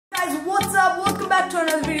back to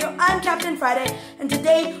another video. I'm Captain Friday, and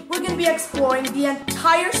today we're going to be exploring the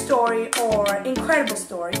entire story, or incredible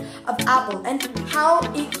story, of Apple and how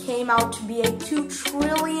it came out to be a $2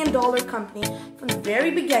 trillion company from the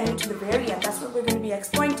very beginning to the very end. That's what we're going to be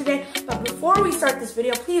exploring today. But before we start this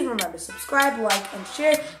video, please remember to subscribe, like, and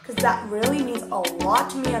share, because that really means a lot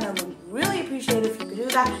to me, and I would really appreciate it if you could do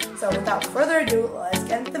that. So without further ado, let's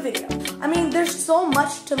get into the video. I mean, there's so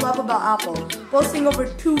much to love about Apple. Boasting over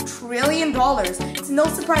 $2 trillion, it's no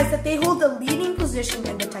surprise that they hold the leading position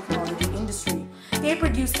in the technology industry. They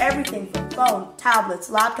produce everything from phones, tablets,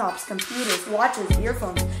 laptops, computers, watches,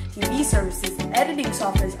 earphones, TV services, editing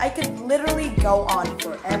softwares. I could literally go on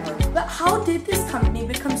forever. But how did this company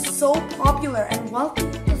become so popular and wealthy?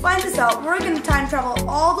 To find this out, we're going to time travel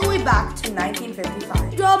all the way back to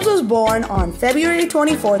 1955. Jobs was born on February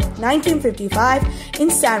 24th, 1955 in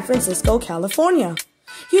San Francisco, California.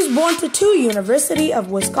 He was born to two University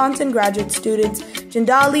of Wisconsin graduate students,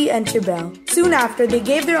 Jindali and Chibel. Soon after, they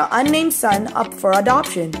gave their unnamed son up for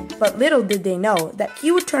adoption. But little did they know that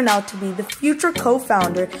he would turn out to be the future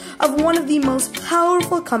co-founder of one of the most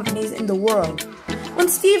powerful companies in the world. When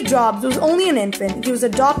Steve Jobs was only an infant, he was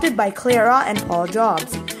adopted by Clara and Paul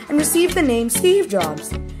Jobs and received the name Steve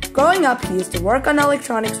Jobs. Growing up, he used to work on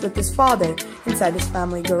electronics with his father inside his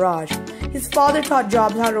family garage. His father taught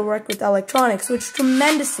Jobs how to work with electronics, which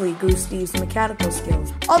tremendously grew Steve's mechanical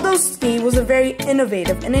skills. Although Steve was a very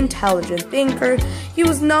innovative and intelligent thinker, he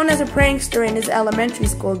was known as a prankster in his elementary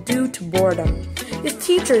school due to boredom. His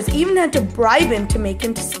teachers even had to bribe him to make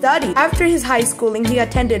him study. After his high schooling, he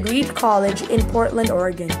attended Reed College in Portland,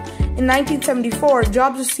 Oregon. In 1974,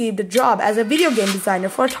 Jobs received a job as a video game designer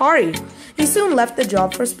for Atari. He soon left the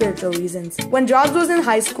job for spiritual reasons. When Jobs was in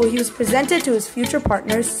high school, he was presented to his future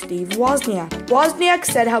partner, Steve Wozniak. Wozniak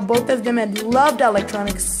said how both of them had loved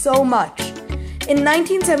electronics so much. In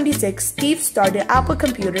 1976, Steve started Apple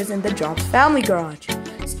Computers in the Jobs family garage.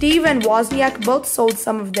 Steve and Wozniak both sold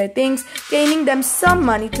some of their things, gaining them some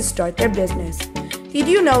money to start their business. Did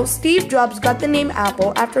you know Steve Jobs got the name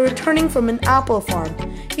Apple after returning from an apple farm?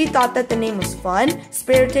 He thought that the name was fun,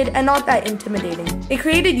 spirited, and not that intimidating. They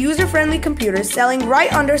created user-friendly computers selling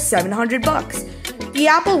right under $700. The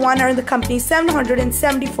Apple I earned the company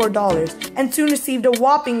 $774 and soon received a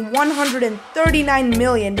whopping $139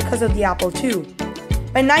 million because of the Apple II.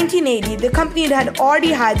 By 1980, the company had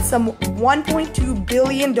already had some $1.2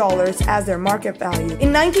 billion as their market value.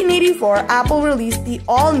 In 1984, Apple released the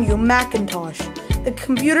all-new Macintosh. The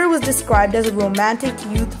computer was described as a romantic,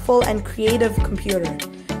 youthful, and creative computer.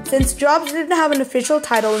 Since Jobs didn't have an official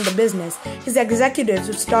title in the business, his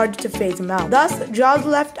executives started to phase him out. Thus, Jobs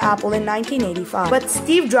left Apple in 1985. But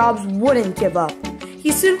Steve Jobs wouldn't give up.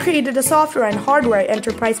 He soon created a software and hardware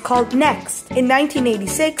enterprise called Next. In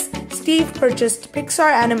 1986, Steve purchased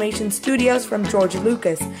Pixar Animation Studios from George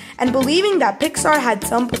Lucas, and believing that Pixar had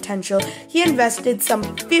some potential, he invested some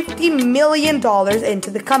 $50 million into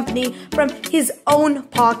the company from his own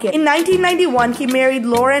pocket. In 1991, he married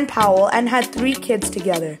Lauren Powell and had 3 kids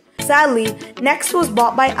together. Sadly, Next was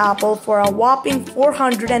bought by Apple for a whopping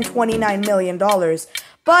 $429 million.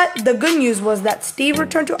 But the good news was that Steve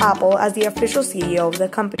returned to Apple as the official CEO of the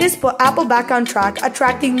company. This put Apple back on track,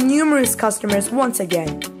 attracting numerous customers once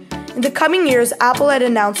again. In the coming years, Apple had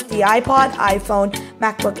announced the iPod, iPhone,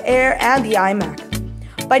 MacBook Air, and the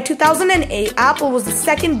iMac. By 2008, Apple was the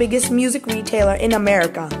second biggest music retailer in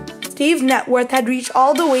America. Steve's net worth had reached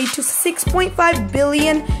all the way to $6.5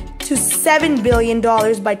 billion to $7 billion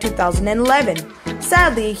by 2011.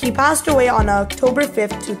 Sadly, he passed away on October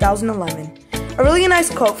 5th, 2011. A really nice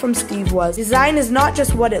quote from Steve was, "Design is not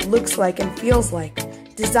just what it looks like and feels like.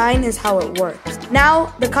 Design is how it works."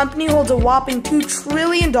 Now, the company holds a whopping $2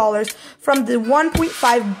 trillion from the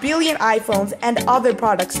 1.5 billion iPhones and other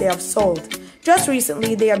products they have sold. Just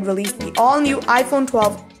recently, they had released the all-new iPhone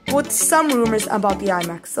 12 with some rumors about the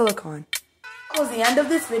iMac Silicon. That was the end of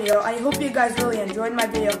this video. I hope you guys really enjoyed my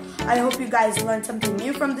video. I hope you guys learned something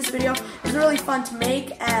new from this video. It was really fun to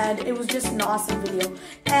make, and it was just an awesome video.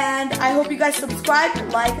 And I hope you guys subscribe,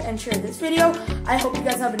 like, and share this video. I hope you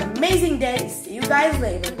guys have an amazing day. See you guys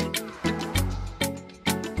later.